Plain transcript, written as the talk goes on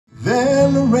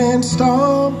Then the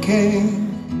rainstorm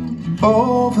came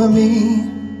over me,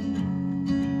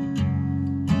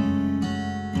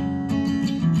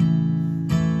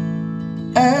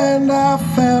 and I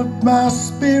felt my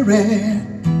spirit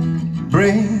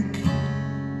break.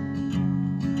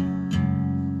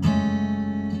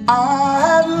 I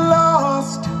had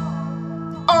lost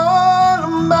all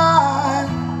of my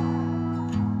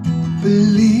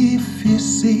belief, you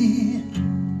see,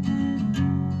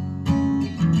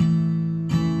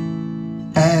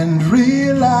 and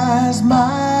realized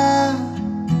my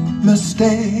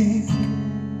mistake.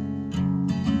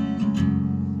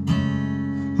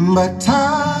 But time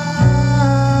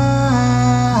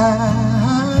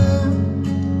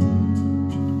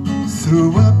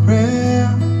threw a prayer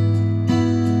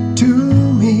to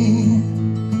me,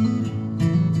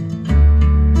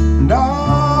 and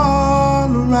all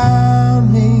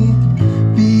around me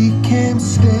became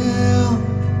still.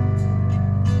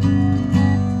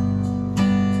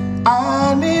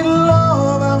 I need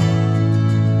love,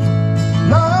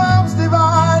 love's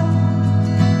divine.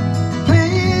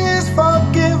 Please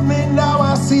forgive me now,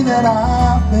 I see that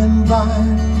I've been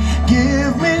blind.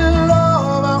 Give me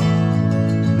love,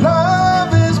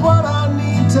 love is what I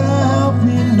need to help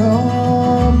me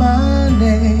know my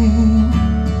name.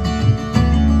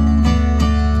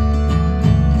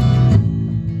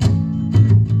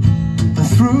 And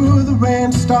through the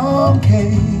rainstorm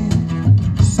came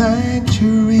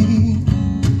sanctuary,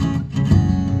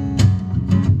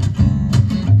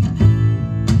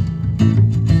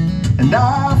 and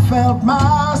I felt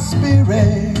my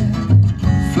spirit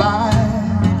fly,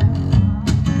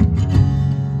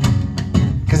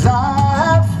 'cause I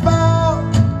had found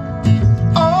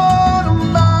all of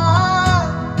my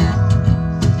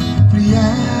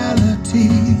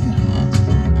reality.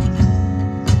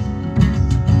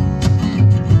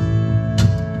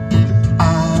 I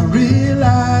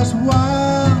realized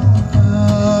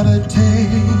what it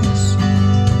takes,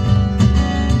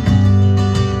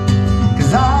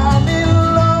 'cause I need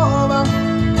love,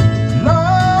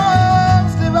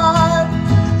 love's divine.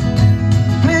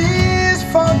 Please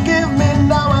forgive me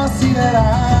now, I see that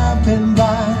I've been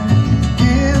blind.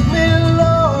 Give me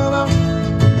love,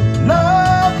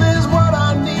 love is what I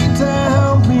need to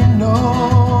help me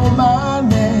know my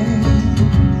name.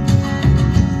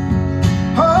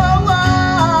 Oh,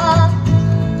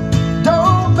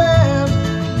 don't bend,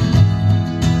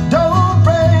 don't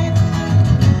break.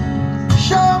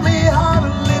 Show me how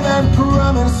to live and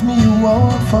promise me you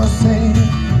won't forsake.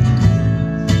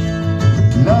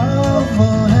 Love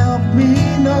will help me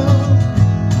know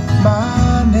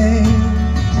my name.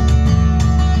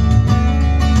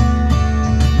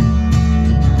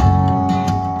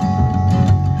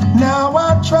 Now I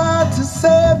tried to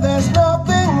say there's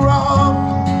nothing wrong,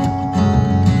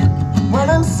 when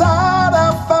inside I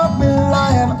felt me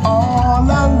lying all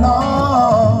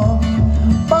along.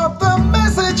 But the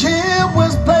message here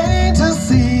was plain to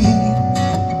see.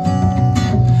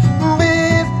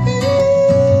 Believe me,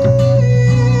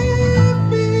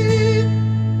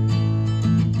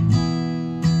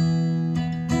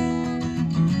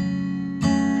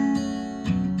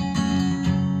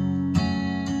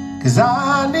 'cause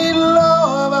I need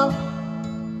love,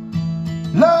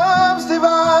 love's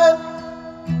divine.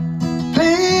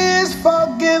 Please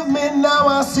forgive me now,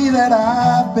 I see that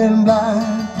I've been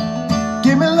blind.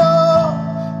 Give me love,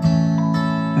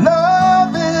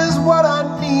 love is what I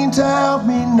need to help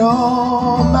me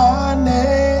know my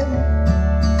name.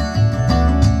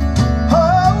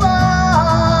 Oh,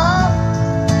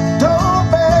 don't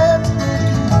bend,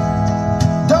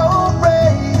 don't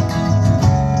break.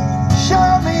 Show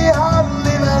me how to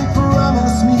live and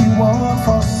promise me you won't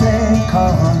forsake,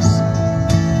 'cause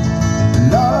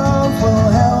love will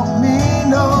help me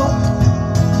know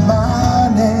my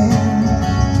name,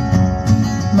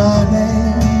 my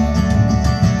name.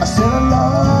 I said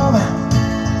love,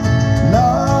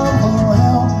 love will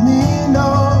help me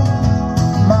know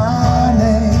my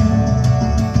name.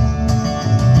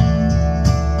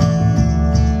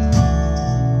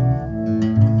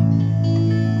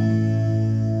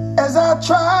 As I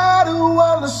try to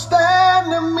understand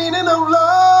the meaning of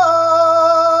love,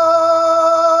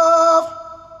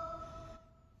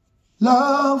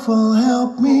 love will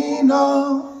help me know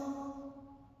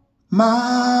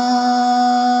my